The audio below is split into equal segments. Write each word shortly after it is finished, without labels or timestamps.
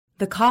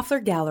The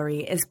Koffler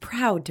Gallery is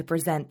proud to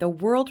present the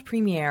world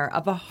premiere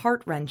of a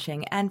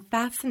heart-wrenching and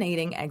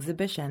fascinating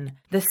exhibition,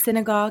 The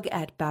Synagogue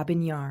at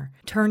Babin Yar,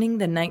 Turning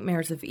the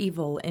Nightmares of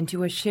Evil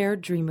into a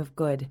Shared Dream of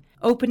Good.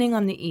 Opening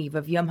on the eve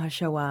of Yom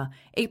HaShoah,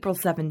 April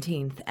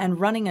 17th,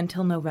 and running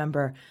until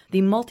November,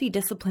 the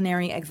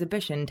multidisciplinary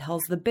exhibition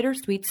tells the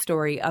bittersweet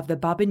story of the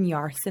Babin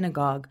Yar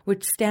Synagogue,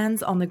 which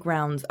stands on the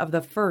grounds of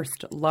the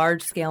first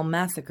large-scale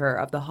massacre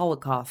of the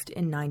Holocaust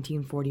in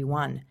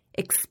 1941.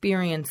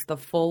 Experience the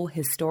full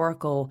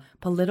historical,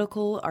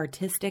 political,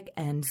 artistic,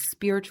 and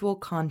spiritual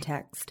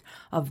context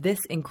of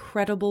this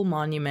incredible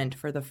monument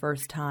for the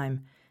first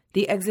time.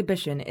 The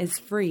exhibition is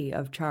free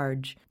of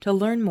charge. To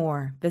learn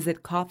more,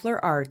 visit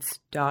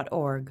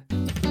kofflerarts.org.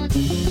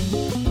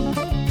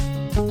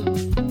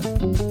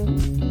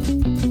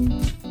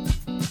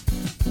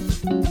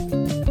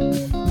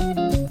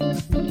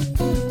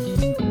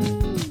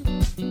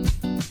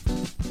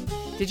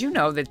 Did you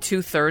know that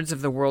 2/3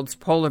 of the world's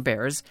polar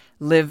bears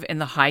live in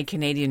the high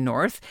Canadian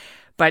North?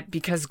 But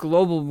because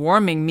global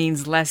warming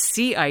means less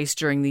sea ice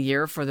during the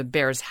year for the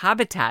bear's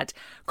habitat,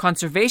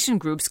 conservation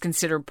groups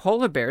consider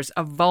polar bears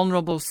a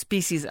vulnerable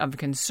species of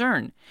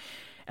concern.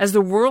 As the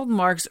world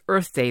marks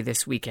Earth Day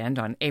this weekend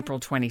on April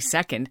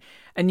 22nd,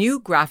 a new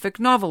graphic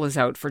novel is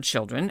out for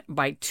children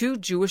by two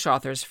Jewish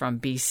authors from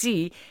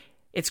BC.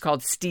 It's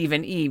called Steve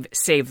and Eve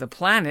Save the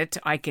Planet,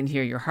 I Can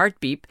Hear Your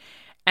Heartbeat.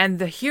 And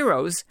the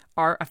heroes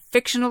are a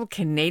fictional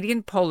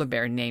Canadian polar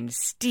bear named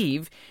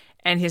Steve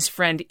and his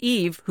friend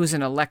Eve, who's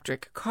an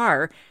electric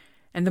car.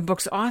 And the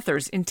book's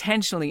authors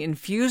intentionally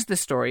infused the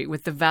story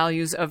with the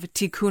values of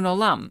tikkun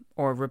olam,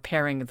 or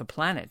repairing the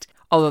planet.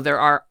 Although there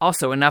are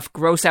also enough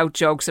gross-out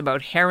jokes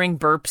about herring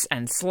burps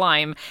and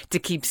slime to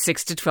keep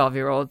 6 to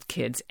 12-year-old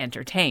kids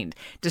entertained,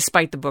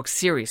 despite the book's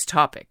serious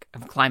topic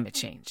of climate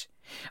change.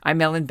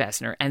 I'm Ellen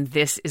Besner, and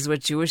this is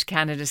what Jewish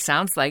Canada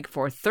sounds like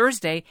for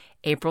Thursday,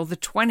 April the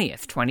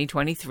 20th,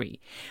 2023.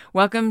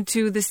 Welcome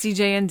to the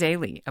CJN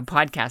Daily, a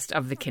podcast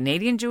of the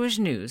Canadian Jewish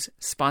News,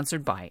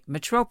 sponsored by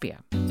Metropia.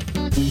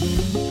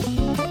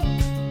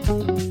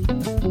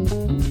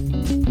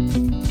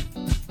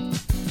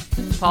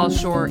 Paul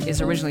Shore is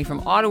originally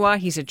from Ottawa.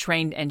 He's a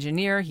trained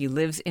engineer. He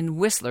lives in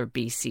Whistler,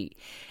 BC.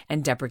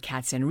 And Deborah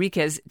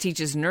Katz-Enriquez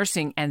teaches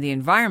nursing and the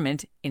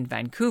environment in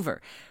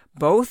Vancouver.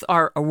 Both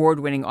are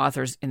award-winning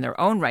authors in their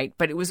own right,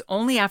 but it was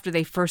only after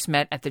they first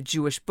met at the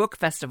Jewish Book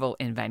Festival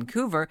in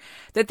Vancouver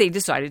that they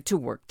decided to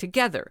work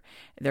together.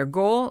 Their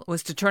goal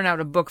was to turn out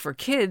a book for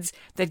kids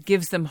that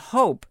gives them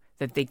hope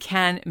that they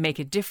can make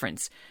a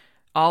difference,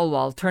 all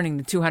while turning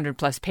the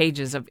 200-plus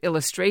pages of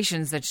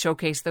illustrations that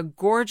showcase the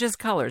gorgeous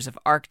colors of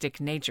Arctic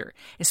nature,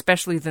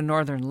 especially the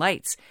Northern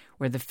Lights,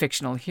 where the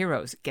fictional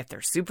heroes get their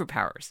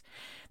superpowers.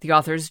 The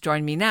authors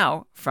join me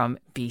now from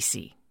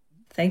BC.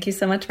 Thank you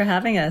so much for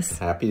having us.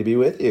 Happy to be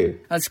with you.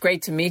 Well, it's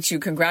great to meet you.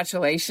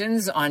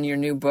 Congratulations on your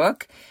new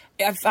book.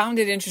 I found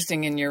it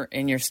interesting in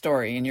your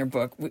story, in your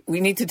book. We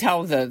need to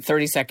tell the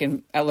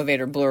 30-second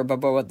elevator blurb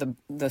about what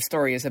the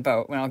story is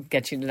about, and I'll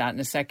get you to that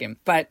in a second.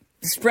 But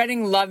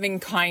spreading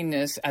loving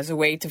kindness as a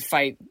way to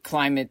fight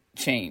climate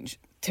change.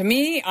 To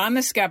me, I'm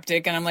a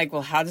skeptic, and I'm like,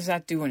 well, how does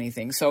that do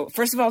anything? So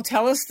first of all,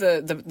 tell us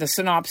the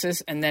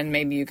synopsis, and then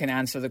maybe you can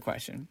answer the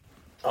question.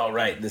 All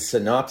right, the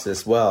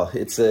synopsis. Well,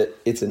 it's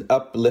an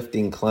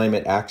uplifting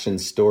climate action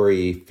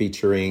story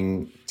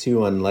featuring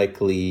two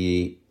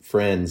unlikely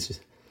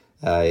friends,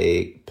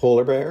 a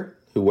polar bear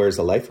who wears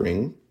a life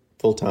ring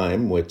full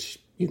time, which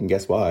you can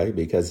guess why,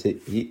 because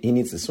he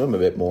needs to swim a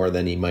bit more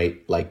than he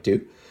might like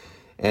to,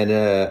 and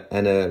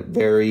a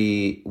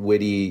very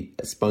witty,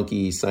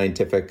 spunky,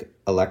 scientific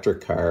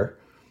electric car,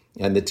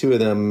 and the two of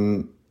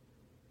them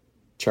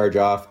charge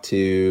off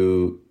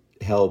to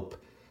help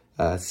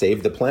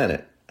save the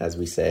planet, as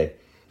we say.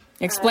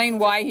 Explain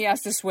why he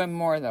has to swim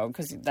more, though,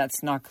 because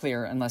that's not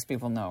clear unless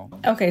people know.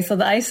 Okay, so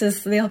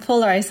the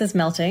polar ice is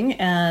melting,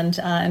 and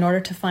in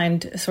order to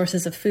find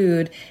sources of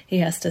food, he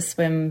has to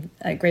swim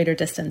at greater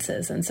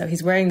distances. And so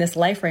he's wearing this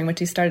life ring, which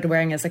he started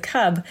wearing as a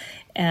cub,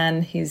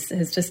 and he's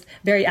just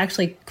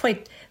actually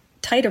quite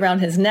tight around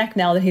his neck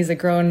now that he's a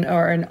grown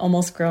or an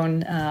almost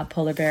grown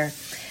polar bear.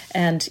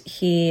 And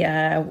he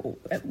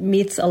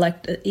meets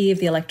Eve,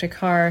 the electric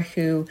car,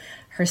 who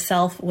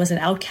herself was an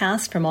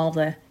outcast from all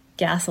the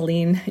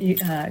gasoline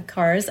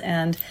cars,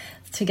 and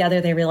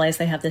together they realize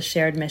they have this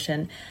shared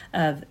mission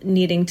of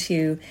needing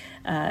to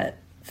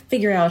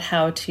figure out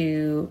how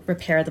to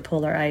repair the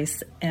polar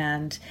ice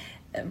and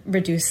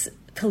reduce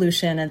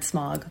pollution and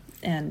smog.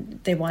 And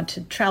they want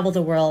to travel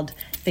the world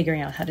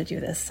figuring out how to do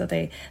this. So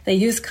they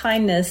use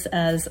kindness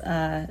as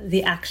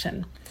the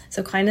action.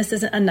 So kindness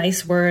isn't a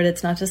nice word.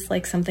 It's not just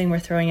like something we're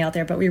throwing out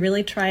there, but we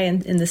really try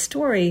in the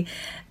story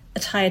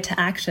tie it to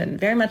action,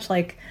 very much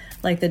like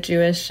the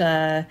Jewish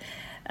value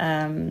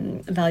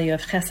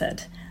of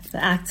chesed,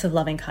 the acts of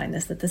loving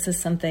kindness, that this is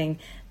something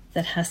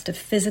that has to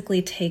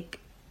physically take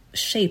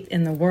shape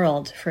in the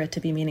world for it to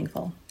be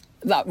meaningful.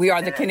 We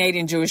are the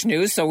Canadian Jewish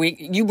News, so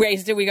you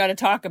raised it. We got to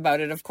talk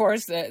about it, of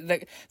course.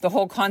 The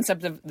whole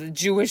concept of the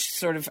Jewish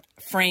sort of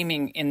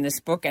framing in this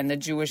book and the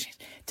Jewish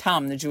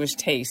the Jewish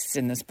tastes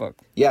in this book.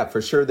 Yeah,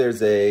 for sure.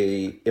 There's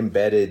a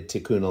embedded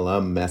Tikkun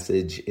Olam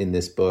message in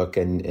this book,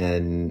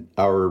 and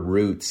our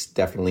roots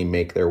definitely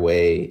make their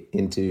way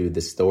into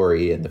the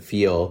story and the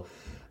feel.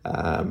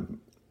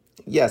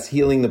 Yes,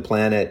 healing the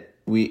planet.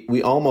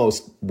 We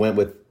almost went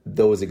with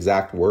those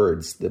exact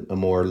words, a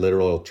more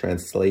literal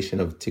translation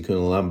of Tikkun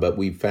Olam, but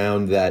we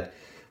found that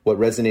what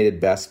resonated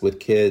best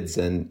with kids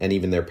and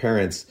even their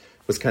parents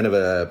was kind of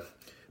a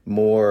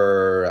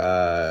more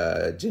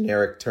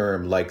generic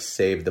term like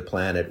save the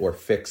planet or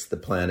fix the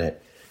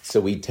planet. So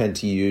we tend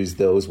to use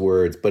those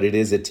words, but it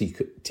is a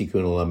Tikkun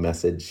Olam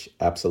message,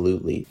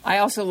 absolutely. I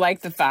also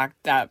like the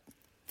fact that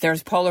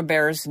there's polar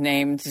bears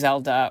named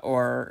Zelda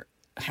or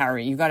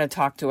Harry. You got to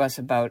talk to us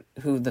about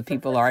who the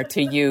people are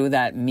to you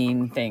that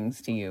mean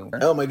things to you.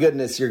 Oh my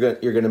goodness, you're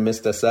going to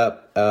mess us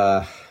up.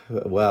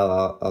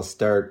 Well, I'll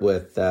start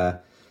with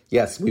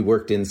yes, we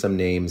worked in some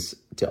names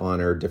to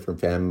honor different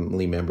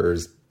family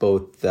members.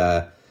 Both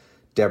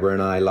Deborah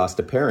and I lost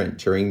a parent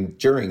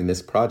during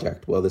this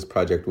project while this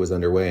project was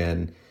underway,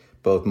 and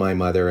both my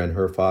mother and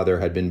her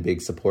father had been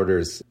big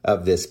supporters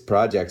of this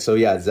project. So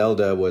yeah,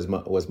 Zelda was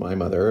my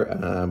mother,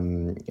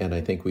 and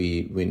I think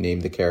we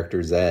named the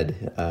character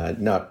Zed,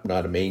 not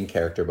a main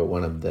character, but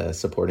one of the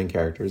supporting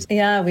characters.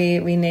 Yeah,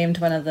 we named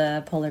one of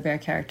the polar bear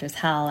characters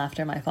Hal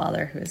after my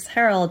father, who's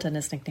Harold, and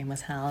his nickname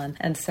was Hal,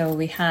 and so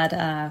we had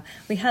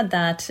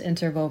that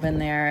interwoven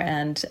there,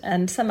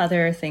 and some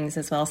other things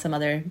as well, some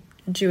other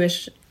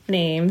Jewish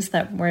names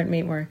that weren't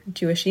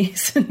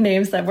Jewishy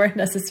names that weren't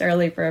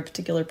necessarily for a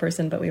particular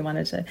person, but we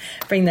wanted to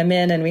bring them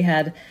in, and we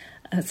had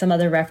some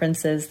other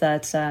references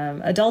that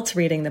adults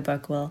reading the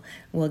book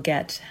will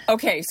get.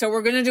 Okay, so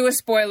we're going to do a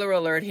spoiler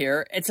alert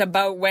here. It's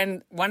about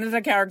when one of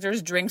the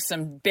characters drinks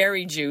some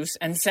berry juice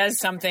and says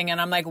something, and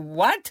I'm like,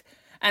 what?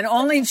 And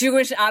only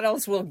Jewish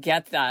adults will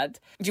get that.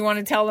 Do you want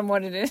to tell them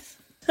what it is?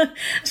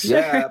 Sure.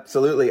 Yeah,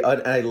 absolutely.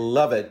 I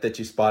love it that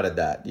you spotted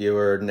that. You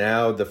are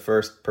now the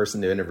first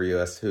person to interview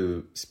us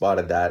who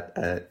spotted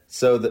that.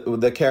 So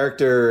the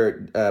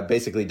character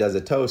basically does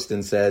a toast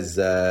and says,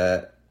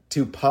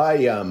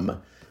 Tupayam,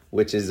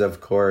 which is,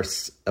 of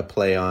course, a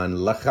play on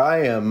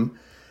L'chaim.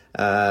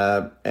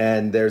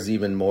 And there's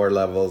even more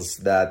levels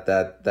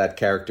that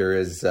character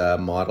is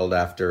modeled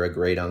after a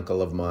great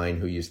uncle of mine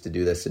who used to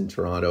do this in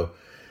Toronto.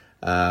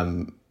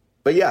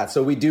 But yeah,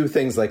 so we do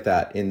things like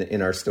that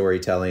in our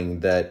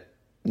storytelling that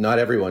not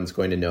everyone's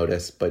going to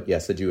notice, but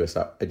yes, a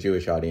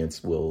Jewish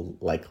audience will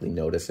likely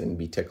notice and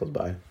be tickled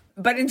by.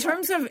 But in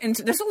terms of,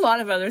 there's a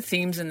lot of other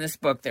themes in this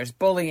book. There's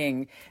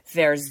bullying,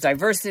 there's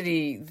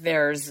diversity,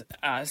 there's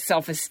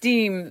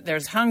self-esteem,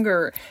 there's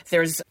hunger,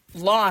 there's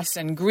loss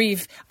and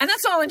grief, and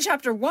that's all in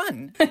chapter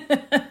 1.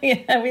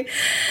 Yeah,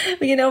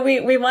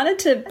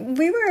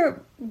 we were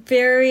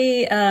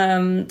very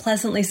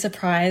pleasantly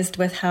surprised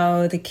with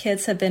how the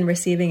kids have been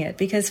receiving it,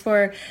 because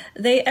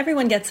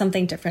everyone gets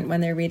something different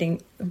when they're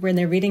reading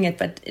it,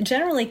 but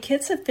generally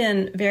kids have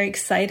been very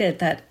excited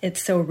that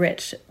it's so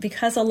rich,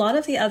 because a lot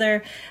of the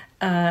other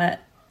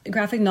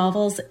graphic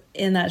novels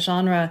in that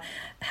genre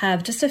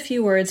have just a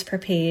few words per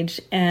page,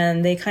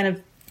 and they kind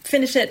of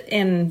finish it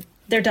in,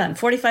 they're done,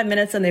 45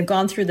 minutes, and they've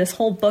gone through this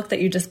whole book that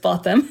you just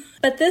bought them.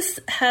 But this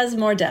has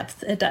more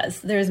depth. It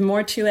does. There's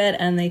more to it,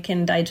 and they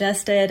can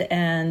digest it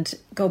and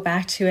go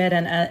back to it.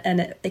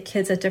 And the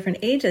kids at different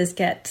ages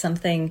get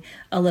something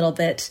a little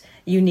bit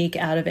unique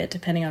out of it,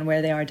 depending on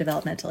where they are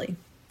developmentally.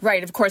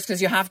 Right, of course,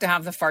 because you have to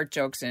have the fart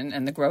jokes in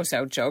and the gross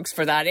out jokes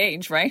for that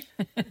age, right?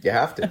 You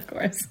have to. Of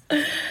course.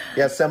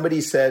 Yeah,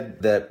 somebody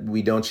said that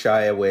we don't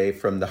shy away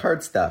from the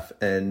hard stuff,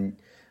 and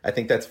I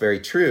think that's very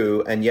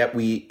true, and yet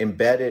we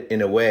embed it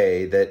in a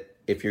way that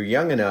if you're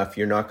young enough,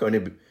 you're not going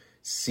to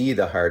see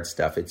the hard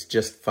stuff. It's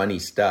just funny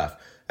stuff.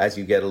 As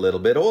you get a little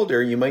bit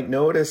older, you might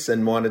notice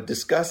and want to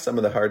discuss some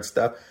of the hard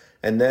stuff.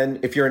 And then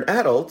if you're an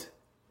adult,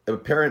 a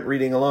parent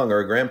reading along or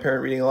a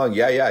grandparent reading along,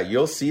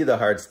 you'll see the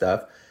hard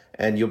stuff,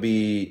 and you'll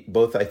be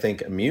both, I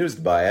think,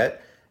 amused by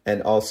it,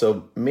 and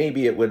also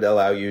maybe it would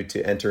allow you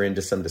to enter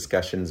into some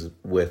discussions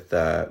with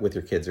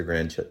your kids or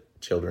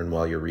grandchildren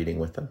while you're reading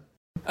with them.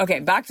 Okay,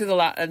 back to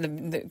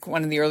the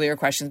one of the earlier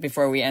questions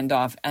before we end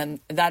off, and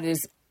that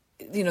is,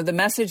 the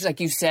message, like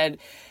you said,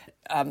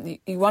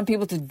 you want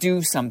people to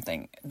do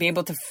something, be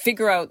able to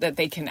figure out that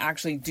they can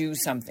actually do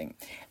something.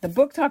 The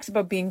book talks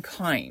about being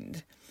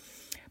kind,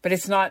 but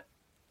it's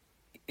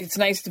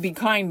nice to be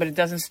kind, but it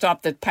doesn't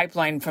stop the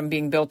pipeline from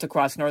being built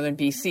across northern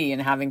BC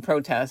and having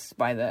protests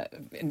by the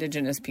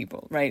Indigenous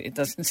people, right? It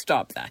doesn't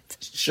stop that.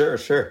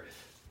 Sure.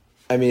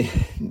 I mean,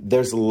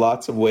 there's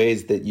lots of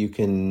ways that you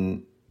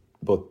can,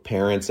 both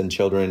parents and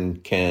children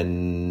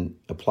can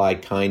apply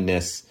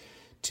kindness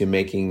to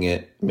making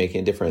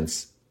a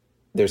difference.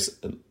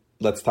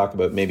 Let's talk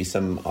about maybe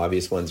some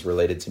obvious ones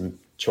related to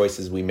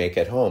choices we make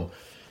at home.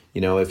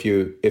 If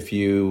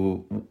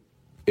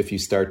you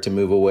start to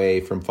move away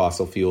from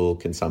fossil fuel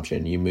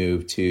consumption, you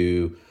move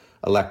to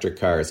electric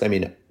cars. I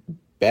mean,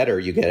 better,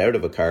 you get out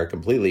of a car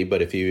completely.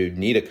 But if you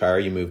need a car,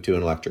 you move to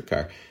an electric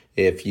car.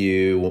 If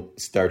you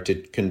start to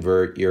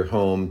convert your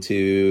home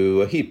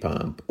to a heat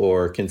pump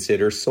or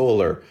consider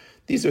solar,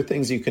 these are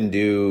things you can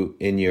do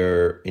in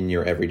your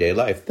everyday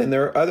life. Then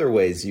there are other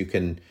ways you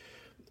can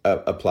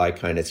apply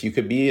kindness. You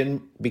could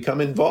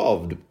become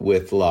involved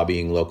with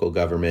lobbying local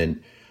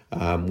government,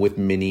 with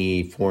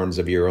many forms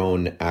of your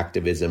own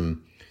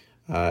activism.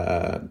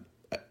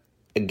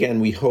 Again,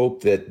 we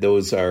hope that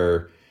those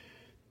are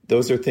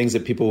things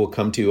that people will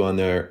come to on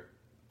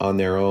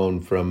their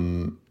own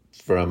from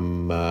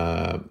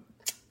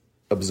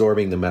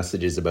absorbing the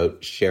messages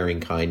about sharing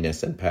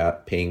kindness and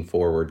paying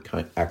forward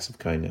acts of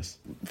kindness.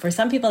 For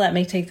some people, that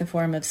may take the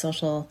form of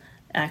social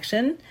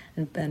action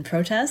and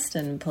protest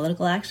and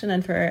political action,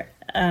 and for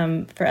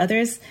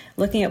others,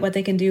 looking at what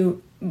they can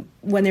do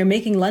when they're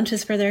making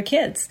lunches for their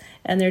kids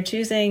and they're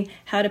choosing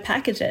how to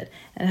package it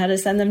and how to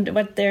send them to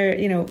what they're,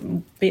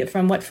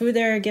 from what food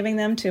they're giving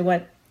them to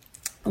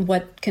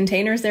what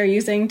containers they're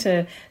using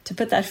to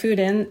put that food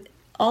in.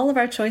 All of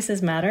our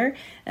choices matter,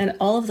 and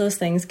all of those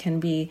things can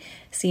be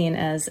seen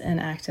as an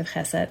act of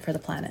chesed for the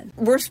planet.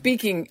 We're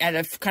speaking at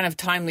a kind of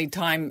timely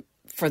time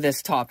for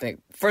this topic.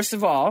 First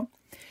of all,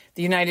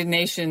 the United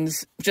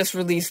Nations just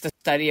released a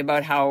study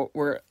about how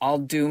we're all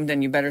doomed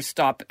and you better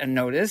stop and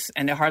notice,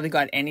 and it hardly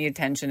got any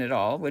attention at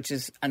all, which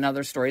is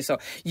another story. So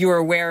you are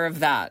aware of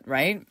that,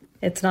 right?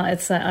 It's not.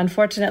 It's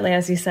unfortunately,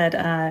 as you said,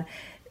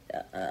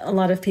 a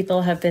lot of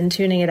people have been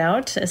tuning it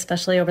out,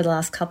 especially over the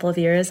last couple of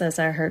years as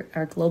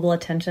our global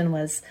attention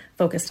was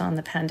focused on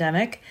the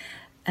pandemic.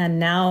 And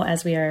now,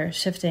 as we are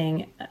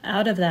shifting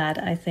out of that,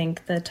 I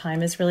think the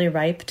time is really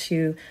ripe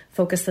to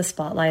focus the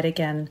spotlight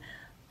again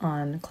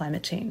on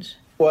climate change.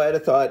 Well, I had a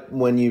thought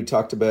when you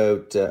talked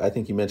about, I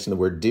think you mentioned the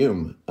word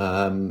doom.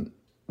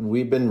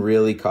 We've been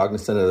really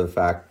cognizant of the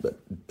fact,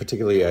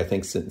 particularly I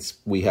think since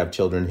we have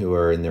children who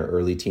are in their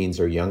early teens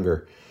or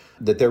younger,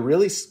 that they're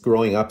really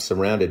growing up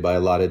surrounded by a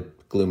lot of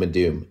gloom and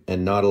doom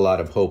and not a lot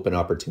of hope and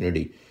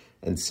opportunity.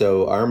 And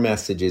so our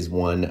message is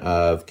one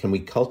of, can we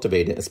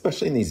cultivate it,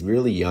 especially in these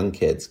really young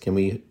kids, can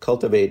we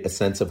cultivate a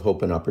sense of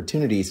hope and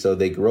opportunity so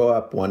they grow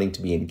up wanting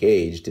to be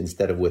engaged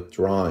instead of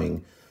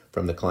withdrawing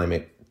from the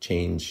climate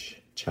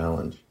change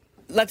challenge?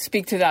 Let's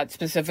speak to that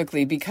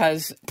specifically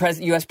because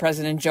U.S.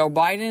 President Joe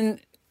Biden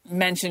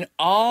mentioned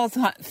all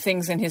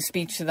things in his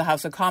speech to the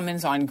House of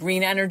Commons on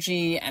green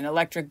energy and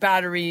electric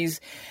batteries,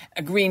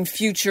 a green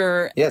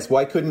future. Yes,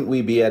 why couldn't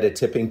we be at a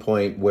tipping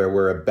point where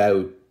we're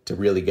about to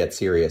really get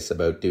serious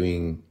about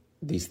doing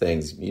these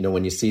things?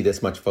 When you see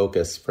this much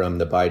focus from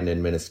the Biden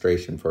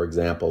administration, for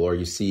example, or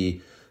you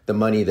see the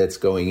money that's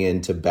going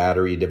into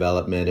battery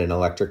development and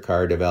electric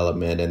car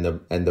development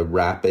and the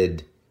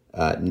rapid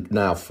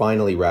now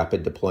finally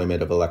rapid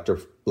deployment of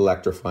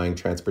electrifying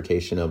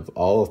transportation of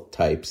all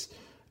types.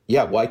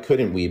 Yeah, why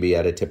couldn't we be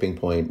at a tipping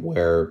point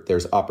where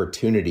there's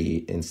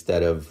opportunity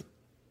instead of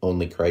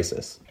only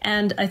crisis?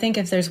 And I think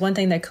if there's one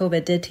thing that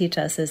COVID did teach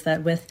us is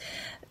that with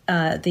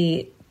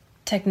the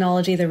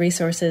technology, the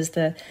resources,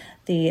 the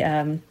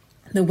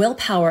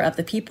willpower of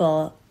the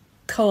people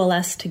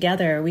coalesce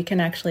together, we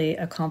can actually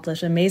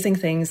accomplish amazing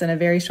things in a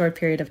very short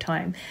period of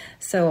time.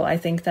 So I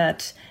think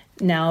that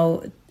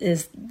now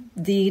is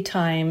the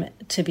time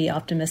to be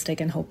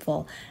optimistic and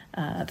hopeful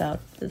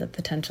about the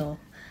potential.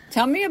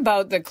 Tell me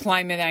about the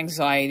climate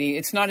anxiety.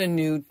 It's not a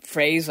new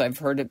phrase. I've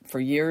heard it for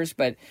years,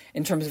 but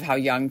in terms of how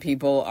young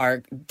people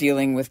are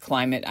dealing with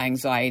climate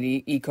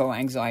anxiety,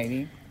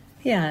 eco-anxiety.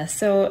 Yeah,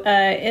 so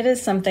it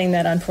is something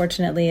that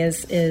unfortunately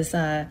is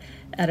at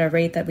a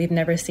rate that we've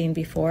never seen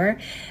before.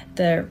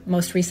 The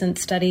most recent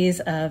studies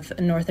of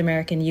North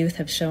American youth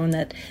have shown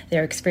that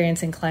they're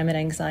experiencing climate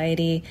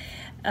anxiety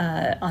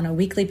on a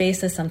weekly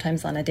basis,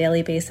 sometimes on a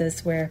daily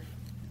basis, where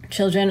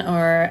children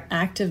are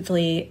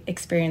actively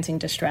experiencing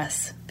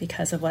distress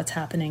because of what's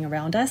happening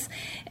around us.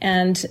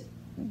 And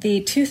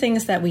the two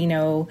things that we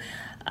know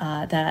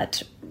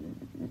that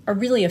are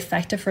really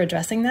effective for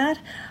addressing that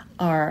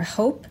are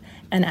hope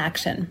and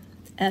action.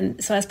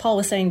 And so as Paul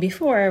was saying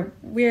before,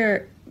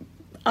 we're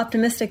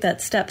optimistic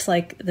that steps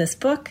like this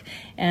book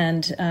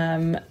and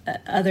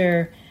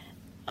other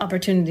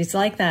opportunities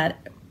like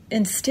that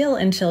instill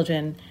in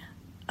children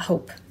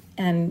hope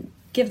and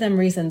give them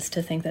reasons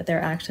to think that their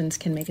actions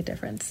can make a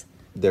difference.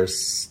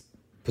 There's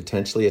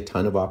potentially a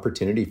ton of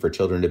opportunity for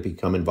children to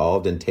become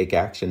involved and take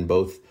action,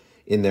 both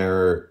in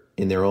their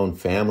own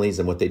families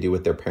and what they do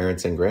with their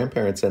parents and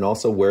grandparents, and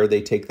also where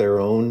they take their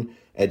own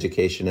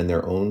education and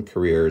their own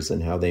careers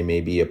and how they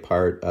may be a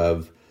part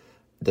of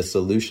the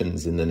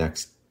solutions in the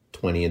next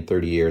 20 and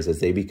 30 years as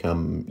they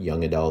become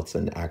young adults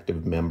and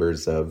active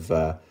members of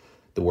the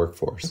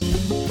workforce.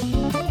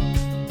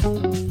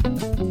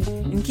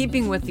 In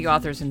keeping with the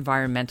author's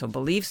environmental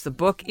beliefs, the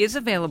book is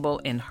available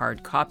in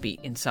hard copy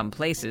in some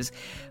places,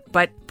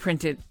 but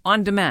printed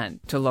on demand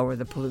to lower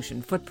the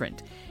pollution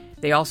footprint.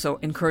 They also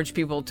encourage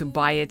people to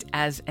buy it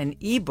as an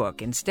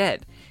ebook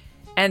instead.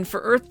 And for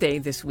Earth Day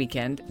this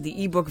weekend,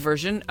 the ebook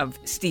version of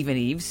Steve and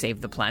Eve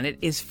Save the Planet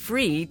is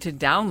free to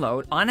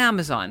download on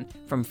Amazon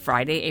from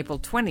Friday, April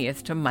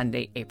 20th to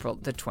Monday, April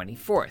the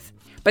 24th.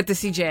 But the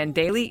CJN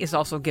Daily is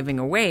also giving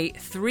away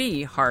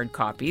 3 hard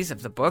copies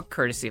of the book,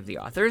 courtesy of the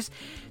authors.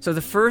 So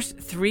the first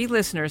 3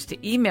 listeners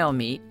to email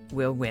me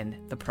will win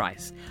the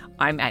prize.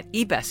 I'm at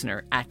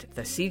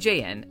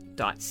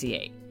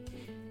ebessner@thecjn.ca.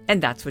 And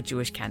that's what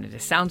Jewish Canada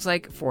sounds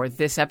like for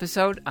this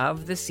episode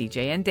of the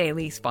CJN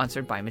Daily,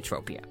 sponsored by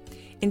Metropia.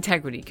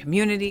 Integrity,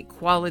 community,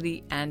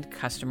 quality, and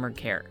customer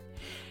care.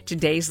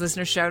 Today's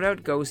listener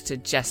shout-out goes to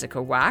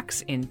Jessica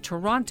Wax in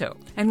Toronto.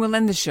 And we'll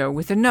end the show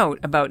with a note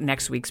about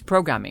next week's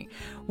programming.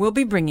 We'll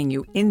be bringing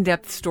you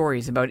in-depth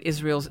stories about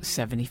Israel's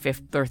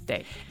 75th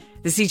birthday.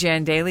 The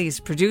CJN Daily is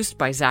produced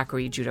by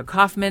Zachary Judah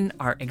Kaufman.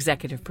 Our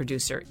executive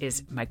producer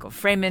is Michael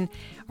Freeman.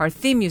 Our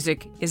theme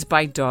music is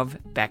by Dov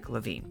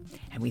Beck-Levine.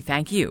 And we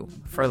thank you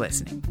for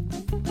listening.